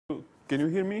Can you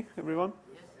hear me, everyone?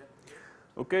 Yes.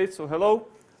 Okay, so hello,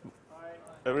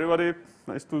 everybody.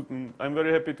 Nice to. I'm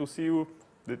very happy to see you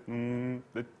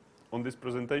on this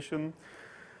presentation,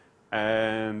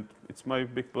 and it's my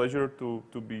big pleasure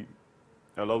to be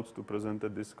allowed to present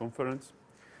at this conference.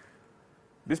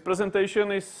 This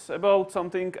presentation is about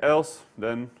something else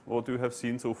than what you have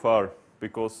seen so far,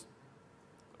 because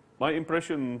my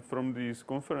impression from these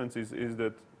conferences is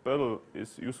that Perl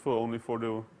is useful only for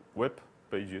the web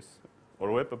pages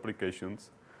or web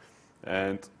applications.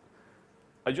 And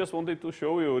I just wanted to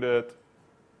show you that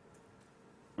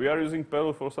we are using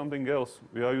Perl for something else.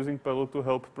 We are using Perl to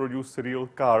help produce real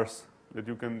cars that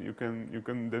you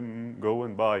can then go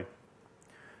and buy.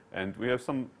 And we have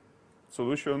some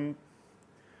solution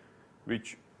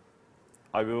which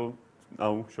I will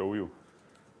now show you.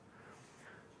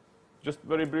 Just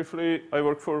very briefly, I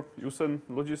work for Yusen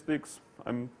Logistics.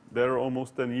 I'm there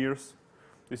almost 10 years.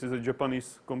 This is a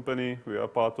Japanese company. We are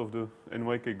part of the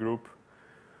NYK group,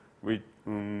 which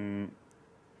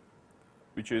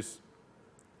is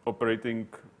operating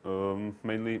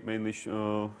mainly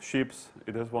ships.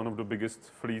 It has one of the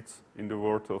biggest fleets in the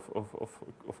world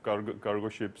of cargo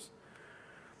ships.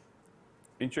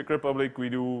 In Czech Republic, we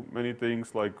do many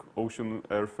things like ocean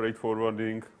air freight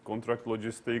forwarding, contract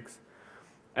logistics,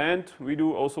 and we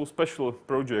do also special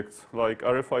projects like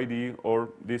RFID or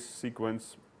this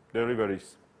sequence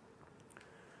deliveries.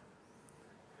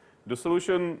 The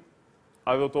solution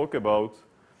I will talk about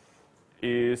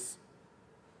is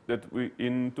that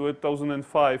in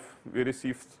 2005 we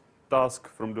received task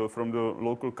from the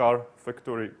local car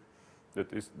factory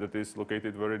that is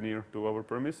located very near to our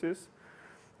premises,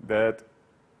 that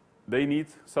they need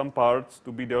some parts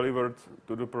to be delivered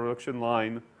to the production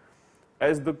line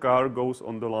as the car goes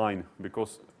on the line,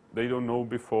 because they don't know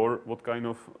before what kind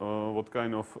of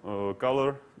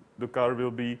color the car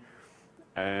will be,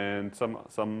 and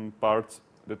some parts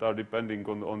that are depending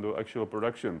on the actual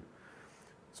production.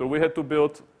 So we had to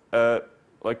build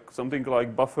something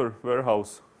like buffer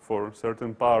warehouse for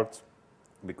certain parts,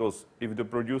 because if the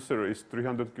producer is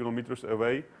 300 kilometers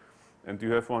away and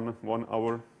you have one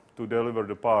hour to deliver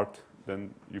the part,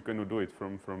 then you cannot do it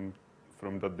from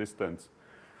that distance.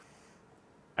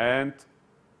 And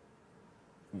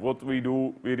what we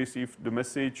do, we receive the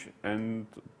message and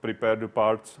prepare the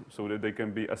parts so that they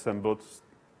can be assembled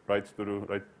right to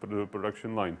the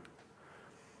production line.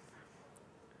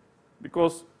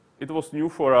 Because it was new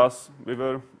for us, we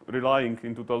were relying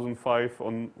in 2005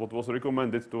 on what was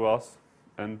recommended to us,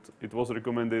 and it was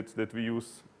recommended that we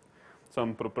use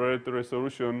some proprietary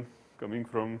solution coming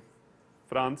from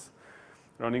France,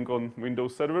 running on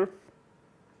Windows Server.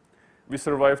 We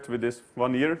survived with this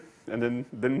 1 year, and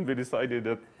then we decided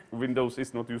that Windows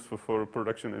is not useful for a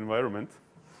production environment.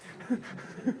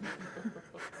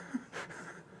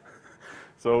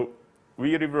 So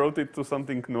we rewrote it to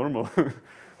something normal.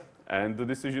 And the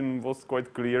decision was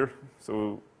quite clear.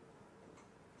 So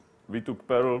we took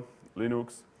Perl,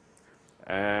 Linux,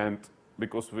 and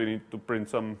because we need to print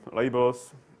some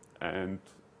labels and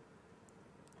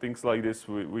things like this,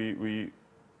 we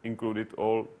included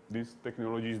all these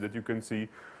technologies that you can see,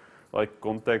 like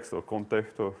context or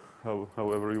contact, or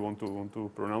however you want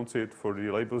to pronounce it, for the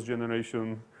labels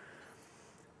generation.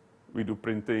 We do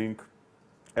printing,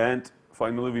 and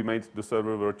finally we made the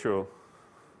server virtual.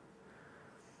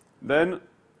 Then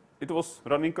it was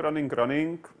running,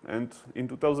 and in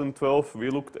 2012 we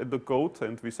looked at the code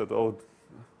and we said, "Oh,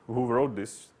 who wrote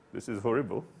this? This is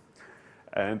horrible."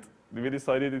 And we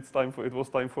decided it was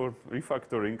time for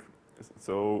refactoring.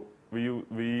 So we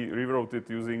rewrote it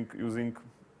using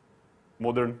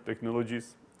modern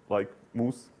technologies like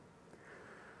Moose,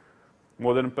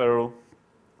 modern Perl,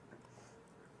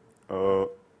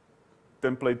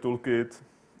 template toolkit.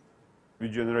 We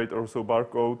generate also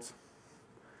barcodes,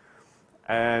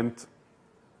 and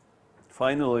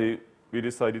finally we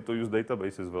decided to use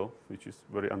database as well, which is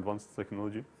very advanced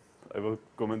technology. I will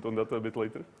comment on that a bit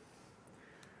later.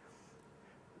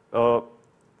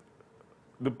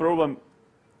 The problem,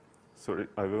 sorry,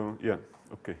 I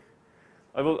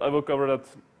will cover that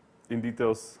in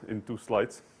details in 2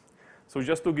 slides. So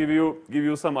just to give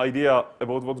you some idea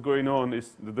about what's going on,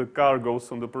 is that the car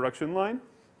goes on the production line,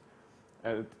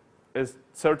 and at a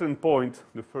certain point,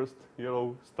 the first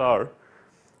yellow star,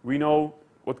 we know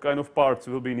what kind of parts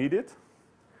will be needed,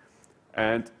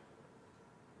 and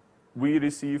we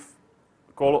receive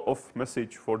call of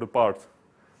message for the part.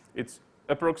 It's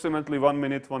approximately 1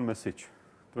 minute, 1 message,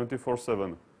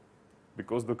 24/7,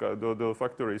 because the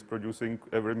factory is producing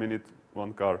every minute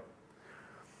 1 car.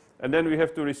 And then we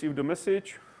have to receive the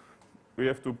message. We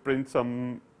have to print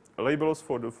some labels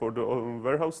for the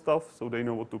warehouse stuff, so they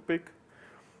know what to pick.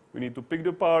 We need to pick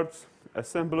the parts,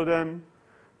 assemble them,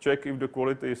 check if the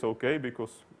quality is okay,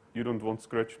 because you don't want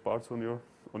scratched parts on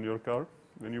your car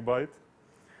when you buy it.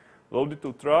 Load it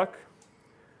to truck,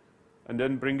 and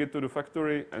then bring it to the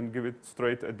factory and give it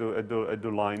straight at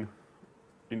the line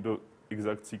in the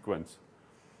exact sequence.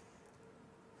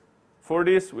 For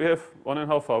this, we have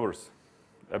 1.5 hours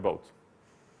about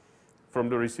from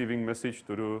the receiving message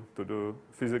to the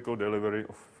physical delivery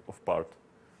of part,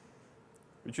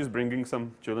 which is bringing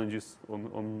some challenges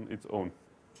on its own.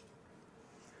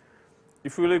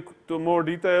 If we look to more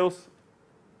details,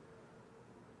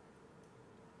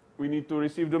 we need to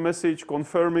receive the message,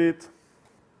 confirm it,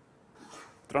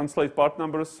 translate part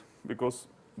numbers, because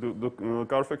the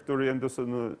car factory and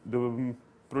the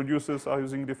producers are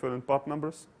using different part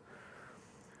numbers.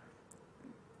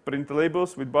 Print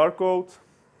labels with barcode,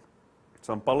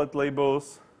 some pallet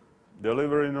labels,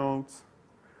 delivery notes,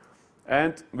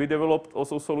 and we developed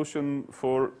also solution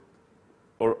for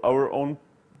our own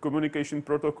communication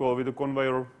protocol with the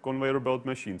conveyor belt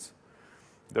machines.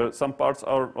 Some parts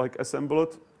are like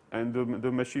assembled, and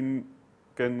the machine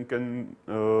can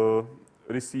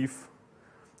receive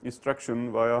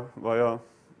instruction via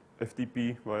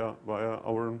FTP, via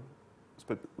our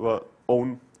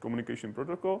own communication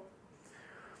protocol.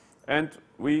 And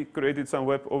we created some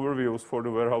web overviews for the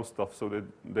warehouse stuff, so that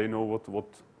they know what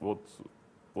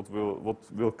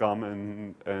will come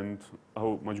and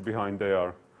how much behind they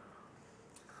are.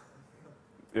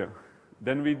 Yeah.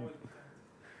 Then we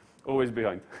always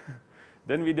behind.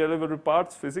 Then we deliver the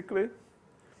parts physically,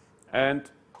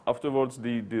 and afterwards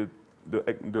the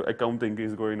accounting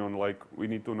is going on. Like, we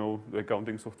need to know the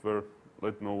accounting software,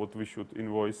 let know what we should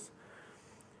invoice.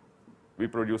 We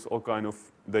produce all kind of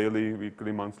daily,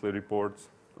 weekly, monthly reports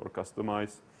or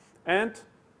customize. And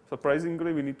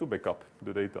surprisingly, we need to back up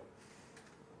the data.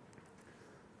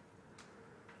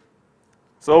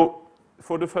 So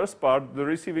for the first part, the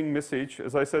receiving message,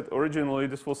 as I said originally,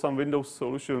 this was some Windows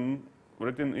solution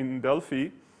written in Delphi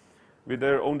with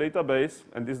their own database,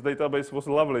 and this database was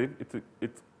lovely.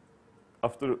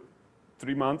 After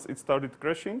 3 months, it started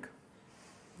crashing,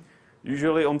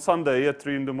 usually on Sunday at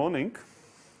 3 in the morning.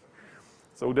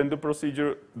 So then the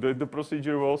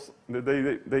procedure was that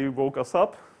they woke us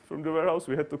up from the warehouse.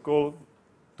 We had to call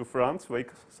to France, wake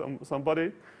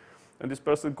somebody, and this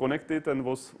person connected and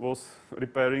was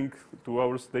repairing 2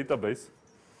 hours database.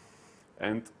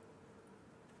 And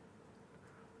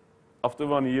after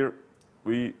 1 year,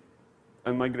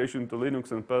 and migration to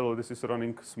Linux and Perl, this is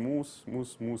running smooth.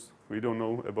 We don't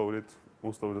know about it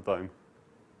most of the time.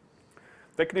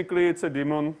 Technically, it's a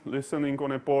daemon listening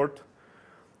on a port,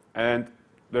 and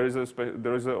there is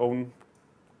a own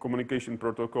communication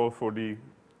protocol for the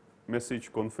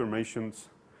message confirmations.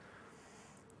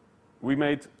 We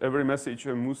made every message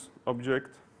a moose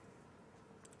object,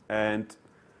 and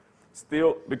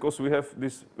still, because we have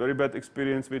this very bad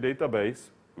experience with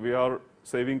database, we are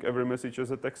saving every message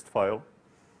as a text file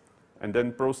and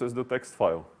then process the text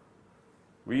file.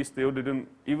 We still didn't,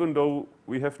 even though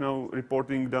we have now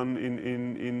reporting done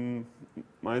in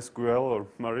MySQL or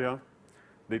Maria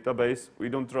database, we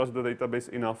don't trust the database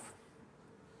enough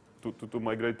to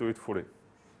migrate to it fully.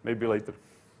 Maybe later.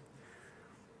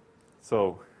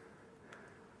 So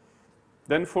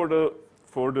then for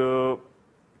the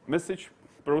message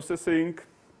processing,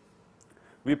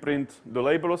 we print the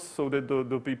labels so that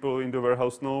the people in the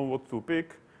warehouse know what to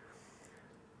pick.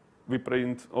 We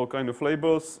print all kind of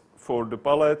labels for the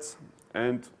pallets,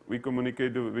 and we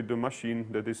communicate with the machine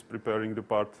that is preparing the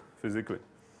part physically.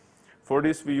 For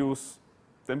this, we use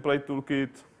template toolkit,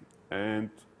 and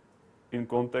in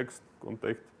contact,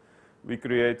 we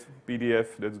create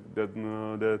PDF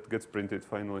that gets printed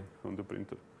finally on the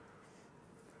printer.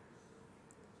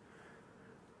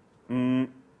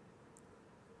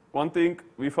 One thing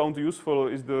we found useful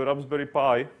is the Raspberry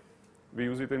Pi. We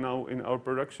use it in our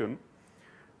production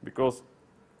because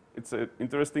it's an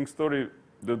interesting story.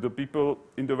 The people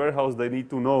in the warehouse, they need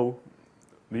to know,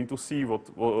 they need to see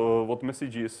what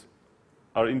messages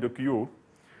are in the queue.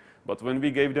 But when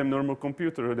we gave them normal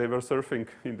computer, they were surfing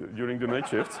during the night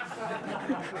shift.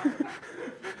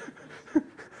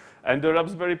 And the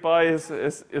Raspberry Pi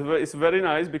is very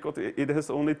nice because it has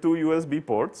only 2 USB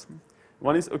ports.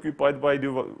 One is occupied by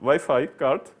the Wi-Fi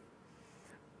card,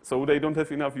 so they don't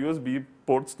have enough USB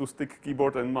ports to stick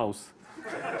keyboard and mouse.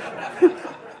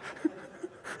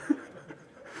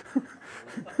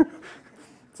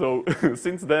 So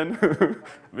since then,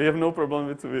 we have no problem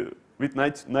with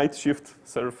night shift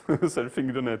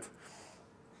surfing the net.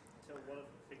 So one of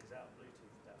the things out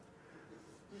Bluetooth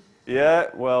now. Yeah,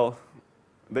 well,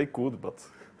 they could, but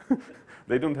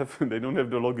They don't have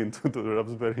the login to the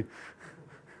Raspberry.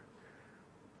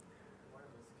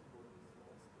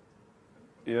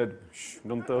 Yeah, shh,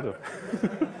 don't tell them.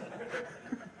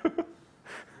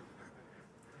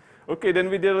 Okay, then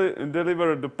we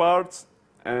deliver the parts,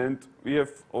 and we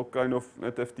have all kind of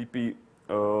NetFTP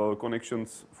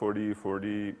connections for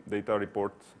the data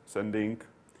report sending.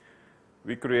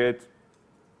 We create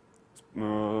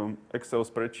Excel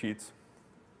spreadsheets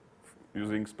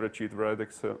using spreadsheet write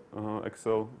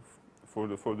Excel for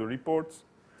the reports,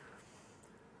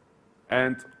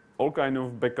 and all kind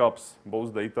of backups,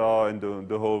 both data and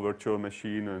the whole virtual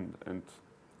machine and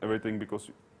everything,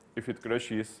 because if it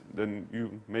crashes,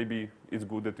 then maybe it's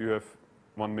good that you have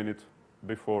 1 minute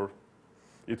before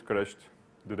it crashed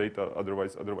the data.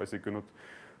 Otherwise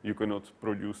you cannot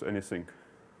produce anything.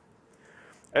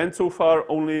 And so far,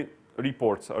 only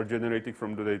reports are generated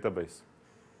from the database.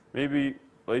 Maybe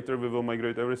later we will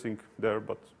migrate everything there,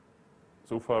 but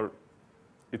so far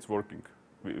it's working.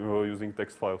 We are using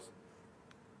text files.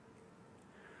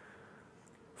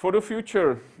 For the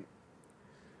future,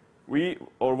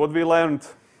 what we learned,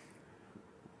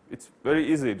 it's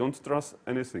very easy. Don't trust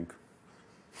anything.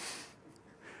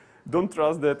 Don't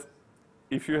trust that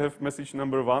if you have message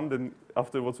number 1, then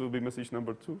afterwards will be message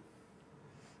number 2.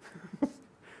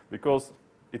 Because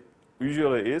it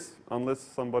usually is, unless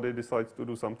somebody decides to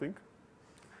do something.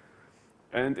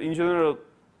 And in general,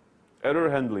 error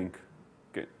handling.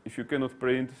 Okay, if you cannot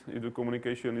print, if the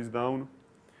communication is down,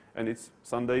 and it's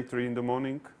Sunday 3 in the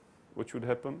morning, what should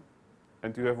happen?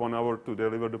 And you have 1 hour to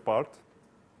deliver the part.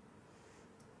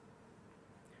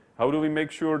 How do we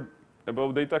make sure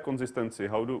about data consistency?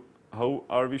 How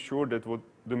are we sure that what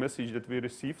the message that we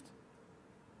received,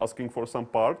 asking for some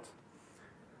part,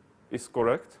 is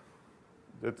correct?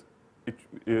 That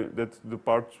that the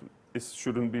part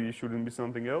shouldn't be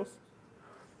something else?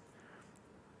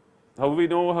 How do we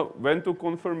know when to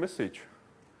confirm message?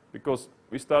 Because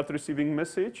we start receiving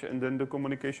message and then the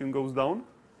communication goes down.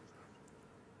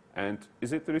 And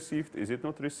is it received? Is it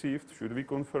not received? Should we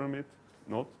confirm it?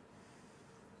 Not.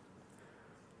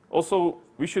 Also,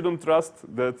 we shouldn't trust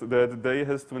that the day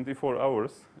has 24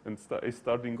 hours and is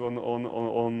starting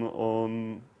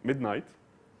on midnight,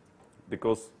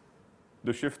 because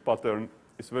the shift pattern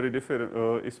is very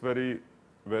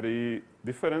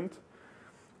different,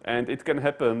 and it can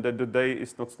happen that the day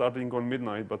is not starting on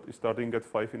midnight, but is starting at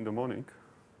 5 in the morning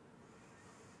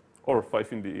or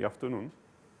 5 in the afternoon.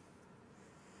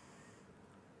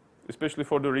 Especially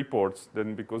for the reports,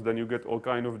 because then you get all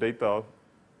kind of data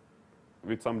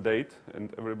with some date,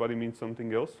 and everybody means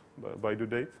something else by the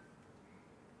date.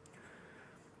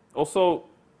 Also,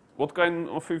 what kind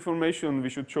of information we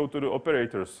should show to the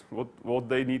operators? What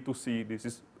they need to see? This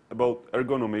is about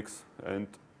ergonomics, and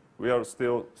we are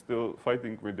still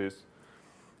fighting with this,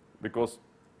 because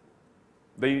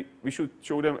we should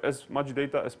show them as much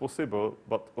data as possible,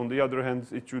 but on the other hand,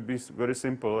 it should be very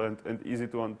simple and easy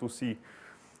to see.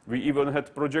 We even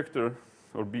had projector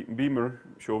or beamer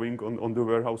showing on the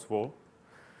warehouse wall,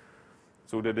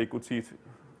 so that they could see it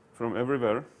from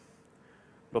everywhere.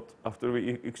 But after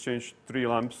we exchanged 3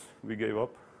 lamps, we gave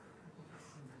up.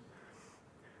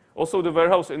 Also, the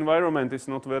warehouse environment is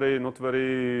not very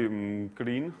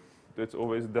clean. It's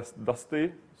always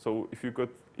dusty. So if you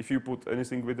put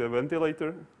anything with a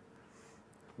ventilator,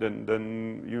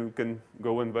 then you can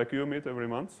go and vacuum it every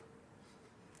month.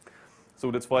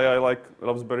 So that's why I like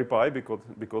Raspberry Pi,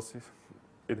 because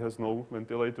it has no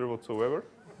ventilator whatsoever.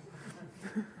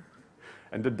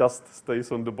 And the dust stays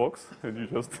on the box, and you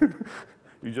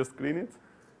just clean it.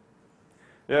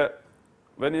 Yeah,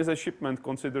 when is a shipment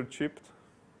considered shipped?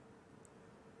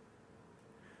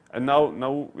 And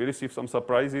now we receive some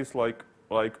surprises, like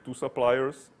 2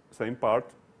 suppliers, same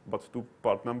part, but 2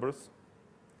 part numbers,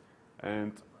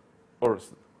 same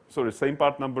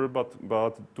part number, but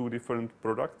 2 different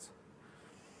products.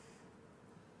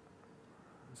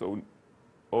 So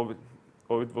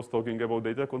it was talking about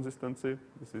data consistency.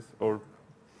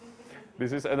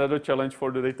 This is another challenge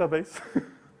for the database.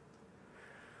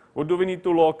 What do we need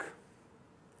to log?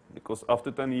 Because after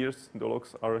 10 years, the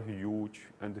logs are huge.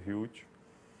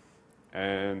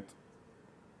 And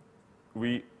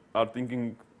we are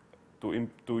thinking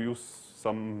to use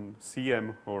some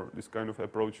CM or this kind of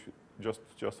approach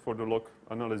just for the log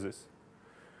analysis.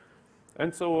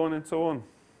 And so on and so on.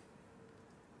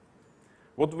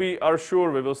 What we are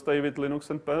sure, we will stay with Linux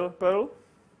and Perl.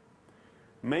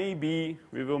 Maybe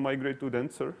we will migrate to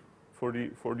Dancer for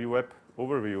the web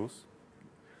overviews,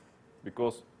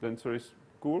 because Dancer is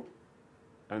cool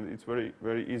and it's very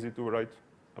easy to write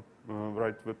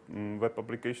web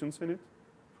applications in it.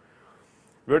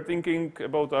 We're thinking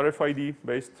about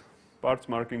RFID-based parts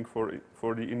marking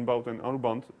for the inbound and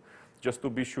outbound, just to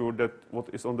be sure that what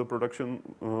is on the production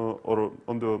or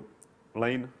on the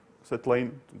lane, set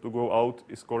lane to go out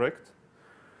is correct.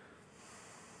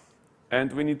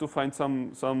 And we need to find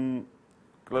some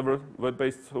clever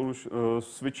web-based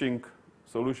switching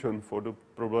solution for the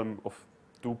problem of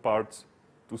two parts,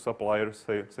 two suppliers,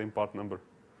 same part number.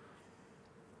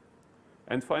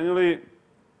 And finally,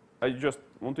 I just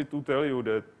wanted to tell you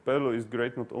that Perl is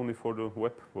great not only for the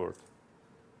web world,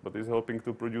 but is helping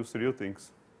to produce real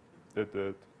things that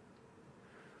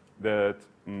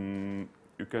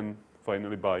you can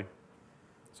finally buy.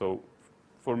 So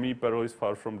for me, Perl is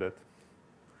far from that.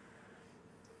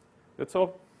 That's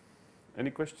all. Any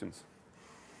questions?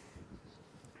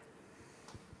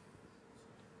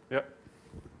 Yeah.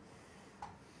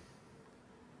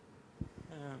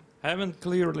 I haven't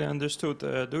clearly understood.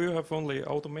 Do you have only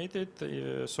automated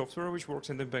software which works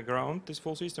in the background, this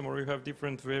full system, or you have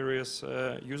different various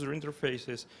user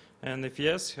interfaces? And if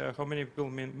yes, how many people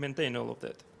maintain all of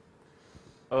that?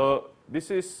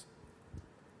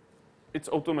 It's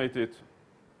automated.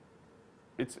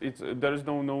 There is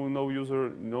no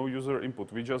user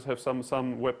input. We just have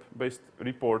some web-based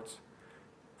reports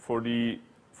for the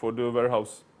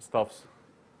warehouse stuffs.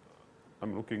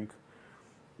 I'm looking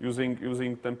using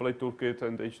template toolkit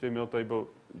and HTML table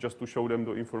just to show them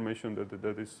the information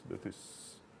that is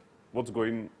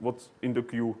what's in the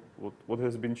queue, what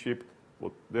has been shipped,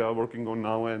 what they are working on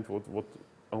now, and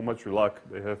how much luck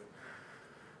they have.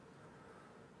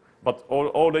 But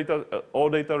all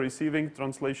data receiving,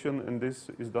 translation, and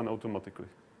this is done automatically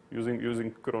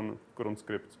using cron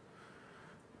scripts.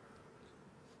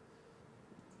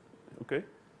 Okay.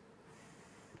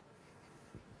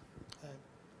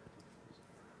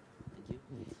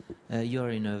 You are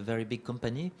in a very big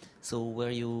company, so were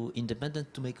you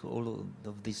independent to make all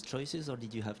of these choices, or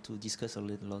did you have to discuss a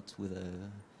lot with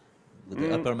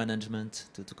the upper management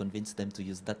to convince them to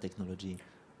use that technology?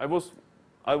 I was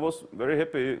very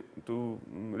happy to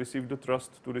receive the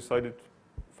trust to decide it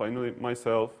finally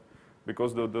myself,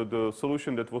 because the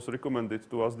solution that was recommended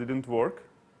to us didn't work,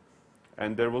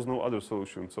 and there was no other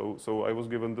solution. So I was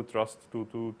given the trust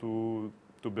to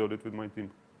build it with my team.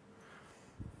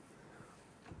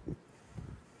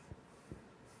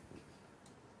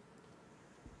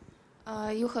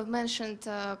 You have mentioned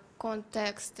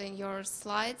context in your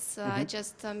slides. I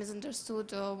just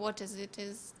misunderstood. What is it?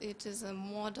 It is a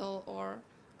model, or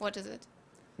what is it?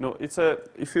 No, it's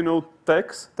if you know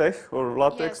tech or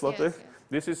LaTeX, Yes.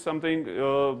 this is something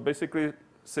basically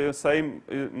same,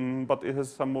 but it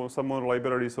has some more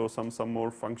libraries or some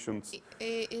more functions.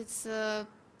 It's a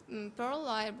Perl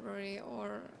library,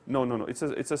 or No. It's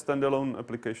a standalone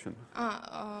application.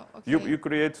 Okay. You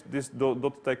create this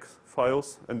 .tex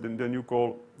files, and then you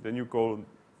call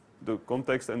the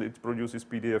context, and it produces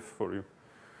PDF for you.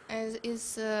 And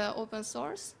it's open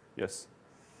source? Yes.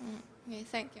 Okay,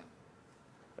 thank you.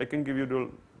 I can give you the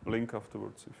link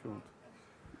afterwards if you want.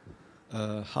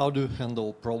 How do you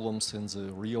handle problems in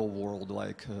the real world,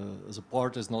 like the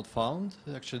part is not found,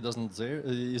 actually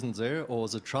isn't there, or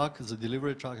the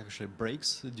delivery truck actually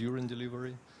breaks during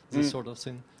delivery, this sort of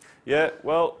thing? Yeah,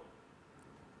 well,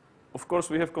 of course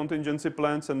we have contingency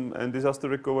plans and disaster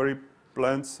recovery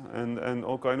plans and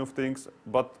all kind of things,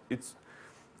 but it's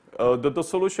the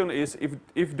solution is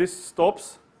if this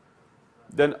stops,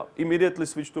 then immediately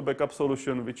switch to backup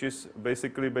solution, which is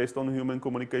basically based on human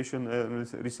communication and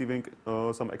receiving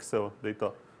some Excel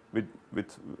data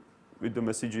with the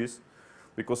messages,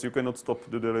 because you cannot stop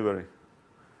the delivery.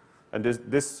 And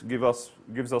this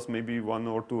gives us maybe 1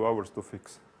 or 2 hours to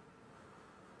fix.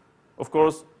 Of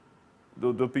course,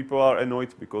 the people are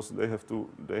annoyed because they have to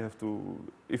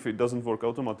if it doesn't work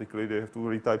automatically, they have to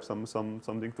retype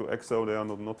something to Excel. They are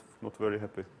not very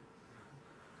happy.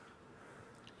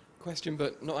 Question,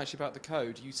 but not actually about the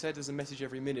code. You said there's a message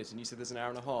every minute, and you said there's an hour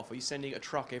and a half. Are you sending a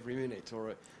truck every minute,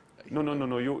 or? No.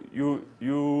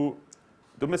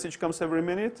 The message comes every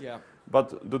minute. Yeah.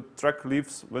 But the truck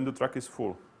leaves when the truck is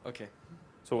full. Okay.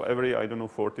 So every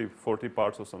 40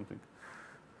 parts or something.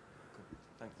 Cool.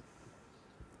 Thanks.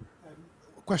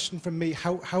 Question from me: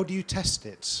 How do you test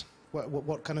it?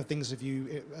 What kind of things have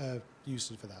you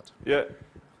used for that? Yeah.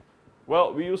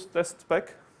 Well, we use test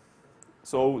spec.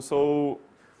 So.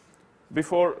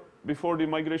 Before the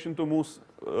migration to Moose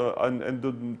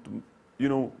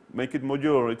make it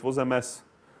modular, it was a mess.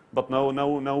 But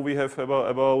now we have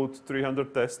about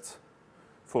 300 tests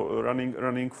for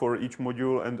running for each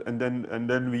module, and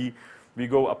then we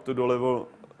go up to the level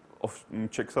of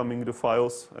checksumming the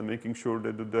files and making sure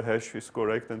that the hash is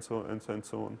correct and so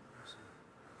on.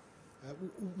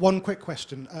 One quick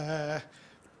question,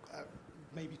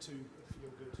 maybe two, if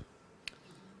you're good.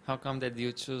 How come that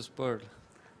you choose Perl?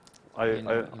 I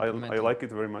like it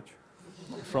very much.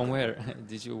 From where?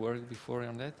 Did you work before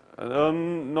on that?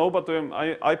 No, but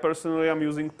I personally am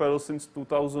using Perl since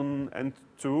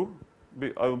 2002.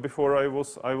 Before I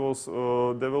was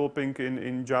developing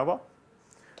in Java,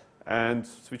 and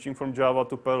switching from Java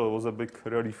to Perl was a big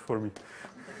relief for me.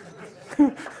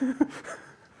 One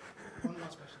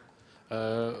last question.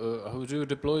 How do you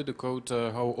deploy the code?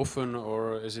 How often,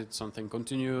 or is it something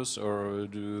continuous, or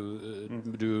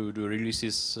do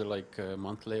releases like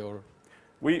monthly, or?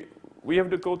 We have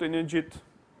the code in a Git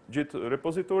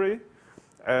repository,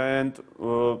 and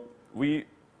we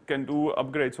can do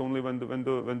upgrades only when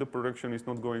the production is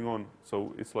not going on.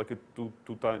 So it's like two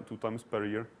times per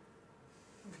year.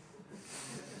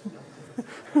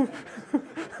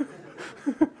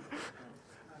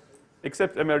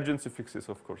 Except emergency fixes,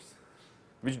 of course,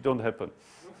 which don't happen.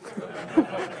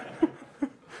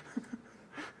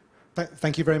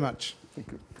 Thank you very much.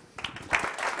 Thank you.